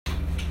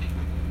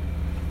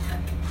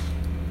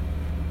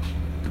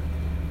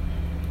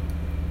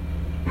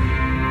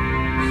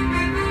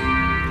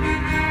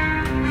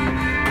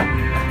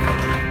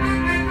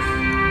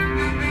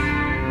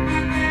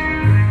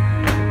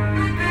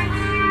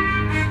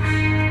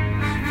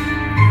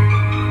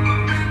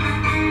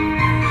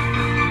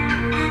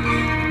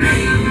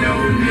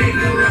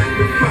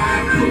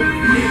fireproof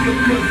nigga,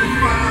 cause a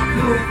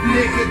fireproof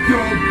nigga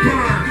don't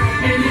burn.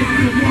 And if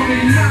you want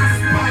in my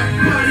spot,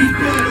 buddy,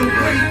 better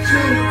wait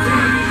your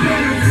turn.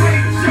 Better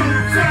wait your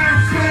turn,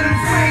 better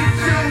wait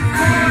your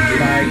turn.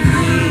 Like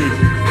me,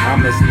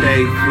 I'ma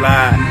stay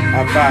fly.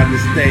 I'm about to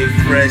stay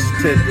fresh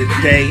to the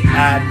day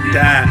I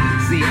die.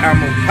 See,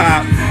 I'ma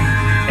pop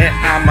and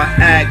I'ma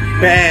act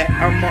bad.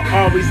 I'ma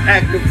always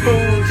act a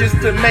fool just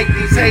to make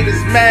these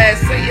haters mad.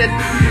 Say it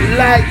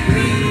like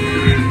me.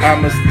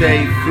 I'ma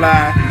stay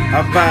fly.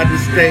 I'm about to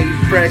stay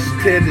fresh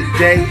to the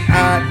day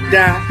I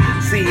die.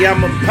 See,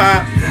 I'ma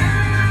pop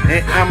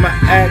and I'ma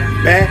act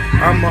bad.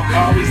 I'ma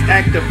always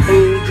act a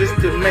fool just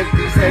to make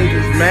these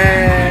haters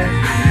mad.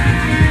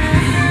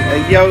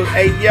 Hey yo,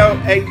 hey yo,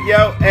 hey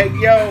yo, hey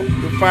yo.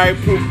 The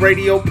Fireproof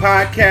Radio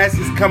Podcast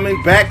is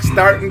coming back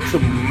starting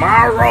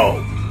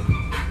tomorrow.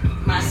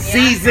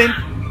 Season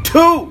 2.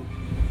 I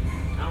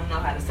don't know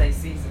how to say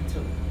season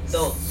 2.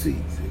 So.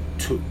 Season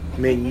 2.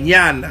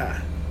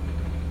 Mañana.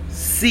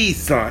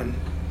 Season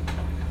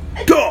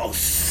 2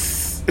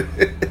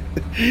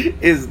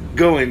 is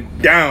going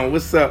down.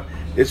 What's up?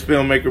 It's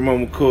filmmaker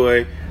Mo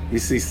McCoy. You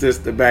see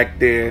sister back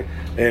there.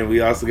 And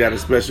we also got a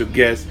special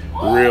guest,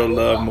 Real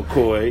Love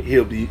McCoy.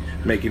 He'll be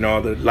making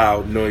all the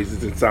loud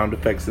noises and sound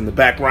effects in the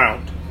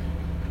background.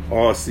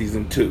 All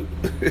season 2.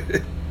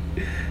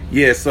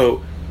 Yeah,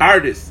 so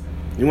artists,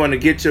 you want to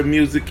get your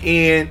music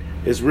in.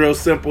 It's real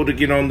simple to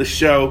get on the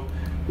show.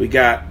 We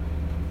got,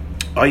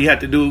 all you have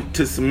to do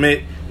to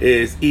submit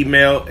is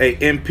email a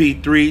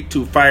MP3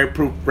 to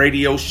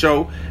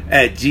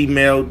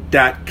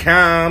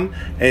fireproofradioshow@gmail.com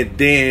and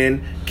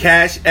then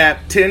cash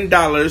app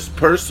 $10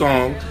 per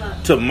song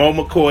to Mo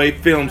McCoy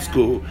Film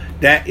School.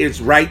 That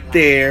is right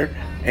there,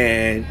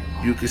 and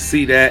you can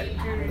see that.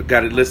 I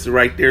got it listed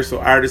right there, so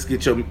artists,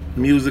 get your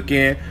music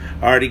in.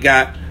 I already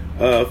got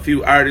a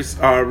few artists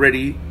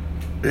already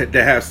that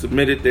have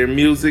submitted their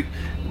music.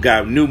 We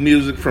got new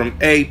music from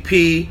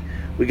AP.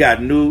 We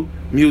got new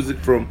music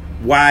from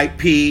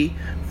YP,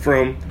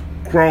 from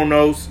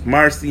Kronos,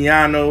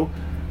 Marciano.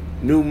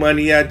 New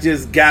Money, I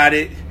Just Got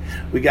It.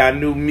 We got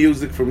new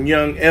music from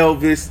Young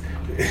Elvis.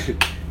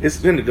 It's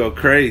gonna go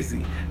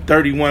crazy.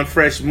 31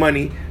 Fresh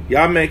Money.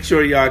 Y'all make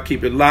sure y'all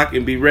keep it locked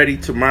and be ready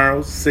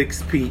tomorrow,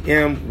 6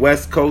 p.m.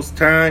 West Coast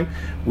time.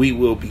 We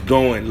will be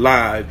going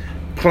live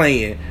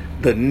playing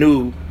the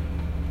new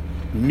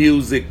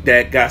music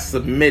that got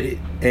submitted.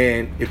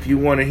 And if you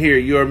want to hear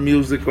your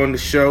music on the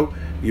show,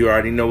 you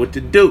already know what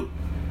to do.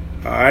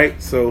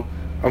 Alright, so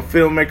I'm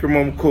filmmaker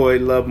Mo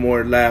McCoy. Love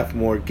more, laugh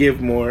more,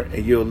 give more,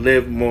 and you'll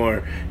live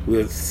more.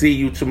 We'll see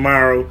you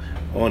tomorrow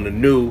on the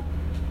new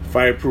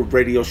Fireproof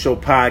Radio Show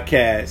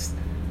Podcast,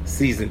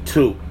 Season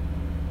 2.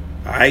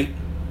 Alright,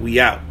 we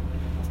out.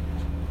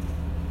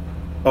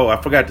 Oh,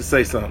 I forgot to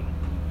say something.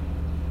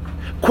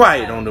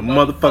 Quiet on the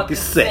motherfucking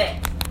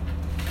set.